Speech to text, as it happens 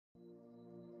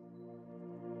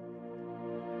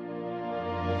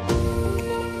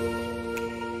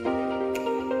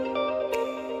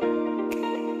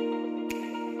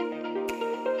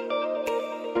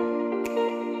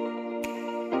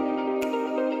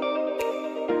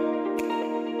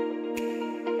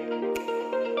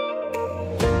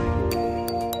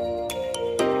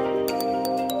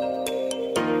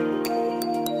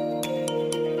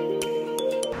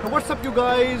You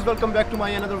guys, welcome back to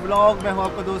my another vlog. मैं हूं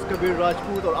आपका दोस्त कबीर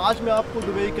राजपूत और आज मैं आपको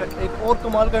दुबई का एक और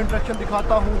कमाल का इंट्रैक्शन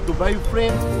दिखाता हूं, दुबई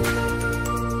फ्रेम।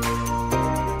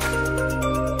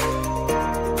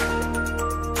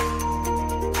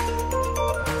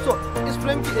 इस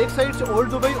फ्रेम की एक साइड से ओल्ड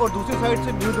दुबई और दूसरी साइड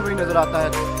से न्यू दुबई नजर आता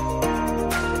है।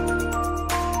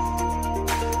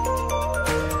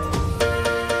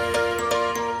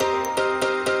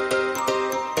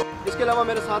 इसके अलावा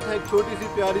मेरे साथ है एक छोटी सी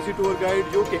प्यारी सी टूर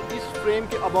गाइड जो कि इस फ्रेम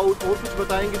के अबाउट और कुछ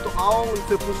बताएंगे, तो आओ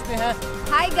उनसे पूछते हैं।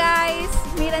 Hi guys,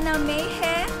 मेरा नाम मे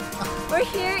है। We're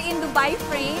here in Dubai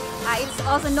frame. It's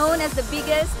also known as the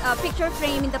biggest picture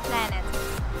frame in the planet.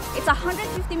 It's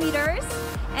 150 meters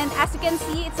and as you can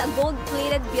see, it's a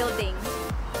gold-plated building.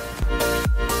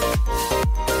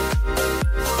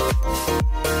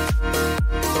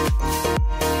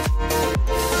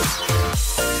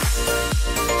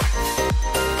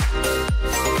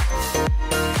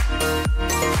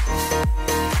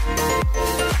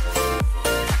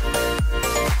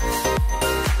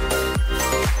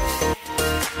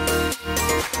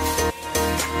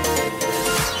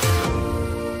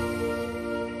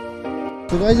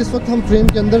 तो गाइस इस वक्त हम फ्रेम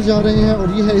के अंदर जा रहे हैं और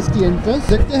ये है इसकी एंट्रेंस।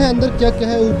 देखते हैं अंदर क्या क्या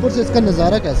है, ऊपर से इसका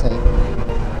नज़ारा कैसा है।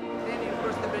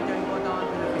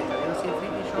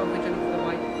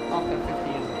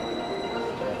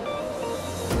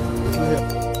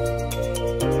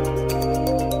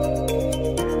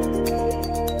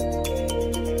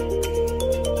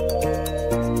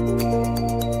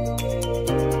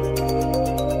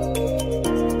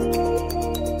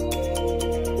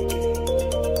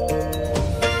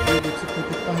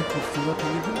 खूबसूरत है,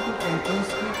 ये बिल्कुल एंट्रेंस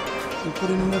के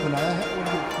ऊपर इन्होंने बनाया है और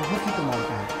ये बहुत ही कमाल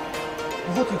का है,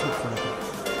 बहुत ही खूबसूरत है।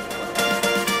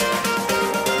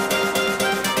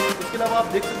 इसके अलावा आप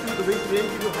देख सकते हैं दुबई फ्रेम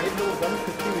की जो हाइट है वो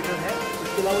 150 मीटर है।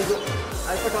 इसके अलावा जो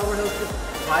आईफा टावर है उसकी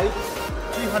हाइट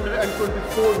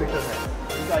 324 मीटर है।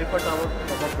 क्योंकि आईफा टावर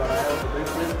बहुत बड़ा है और दुबई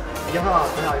फ्रेम यहाँ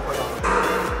आता है आईफा टावर।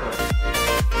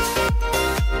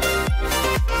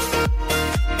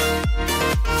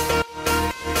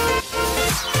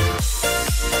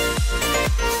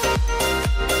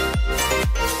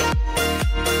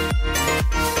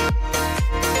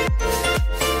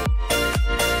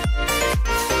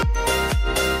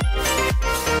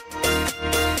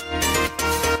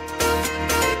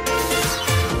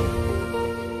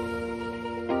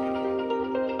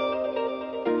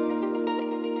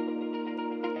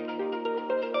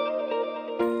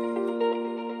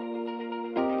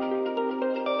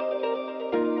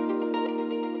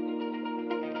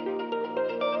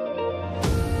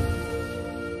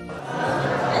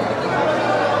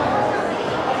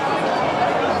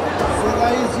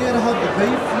 ये रहा दुबई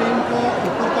फ्रेम का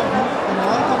ऊपर का व्यू,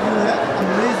 कमाल का व्यू है,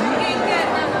 अमेजिंग,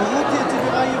 बहुत ही अच्छी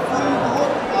जगह। ये फ्रेम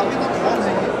बहुत आगे तक हॉल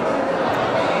है ये,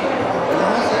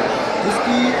 यहाँ से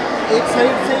जिसकी एक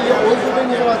साइड से ये ओल्ड दुबई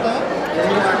नज़र आता है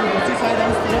और दूसरी साइड है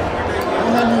उस तरफ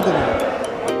वो है न्यू दुबई।